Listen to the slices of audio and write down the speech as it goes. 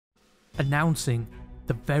announcing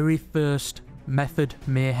the very first Method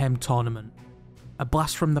Mayhem tournament. A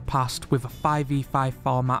blast from the past with a 5v5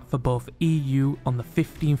 format for both EU on the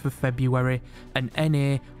 15th of February and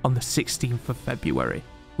NA on the 16th of February,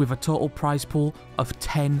 with a total prize pool of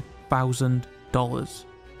 $10,000.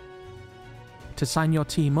 To sign your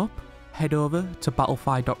team up, head over to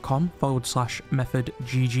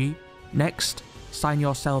battlefy.com/methodgg. Next, sign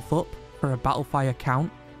yourself up for a Battlefy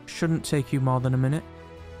account, shouldn't take you more than a minute.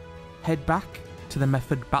 Head back to the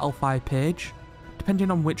Method Battlefy page.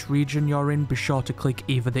 Depending on which region you're in, be sure to click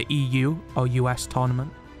either the EU or US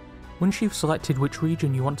tournament. Once you've selected which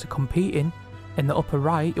region you want to compete in the upper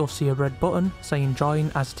right you'll see a red button saying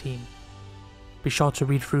join as team. Be sure to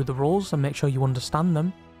read through the rules and make sure you understand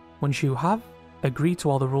them. Once you have, agree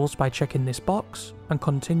to all the rules by checking this box and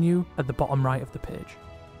continue at the bottom right of the page.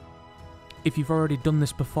 If you've already done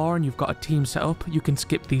this before and you've got a team set up, you can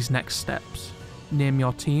skip these next steps. Name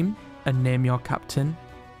your team and name your captain.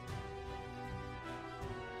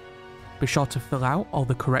 Be sure to fill out all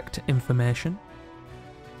the correct information.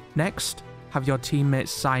 Next, have your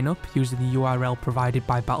teammates sign up using the URL provided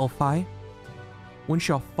by Battlefy. Once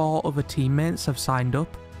your 4 other teammates have signed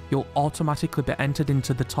up, you'll automatically be entered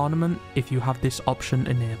into the tournament if you have this option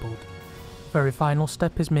enabled. Very final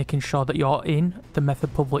step is making sure that you're in the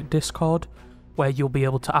Method Public Discord, where you'll be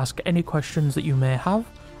able to ask any questions that you may have,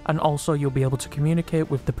 and also you'll be able to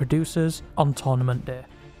communicate with the producers on tournament day.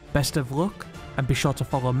 Best of luck, and be sure to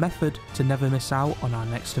follow Method to never miss out on our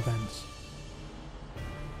next events.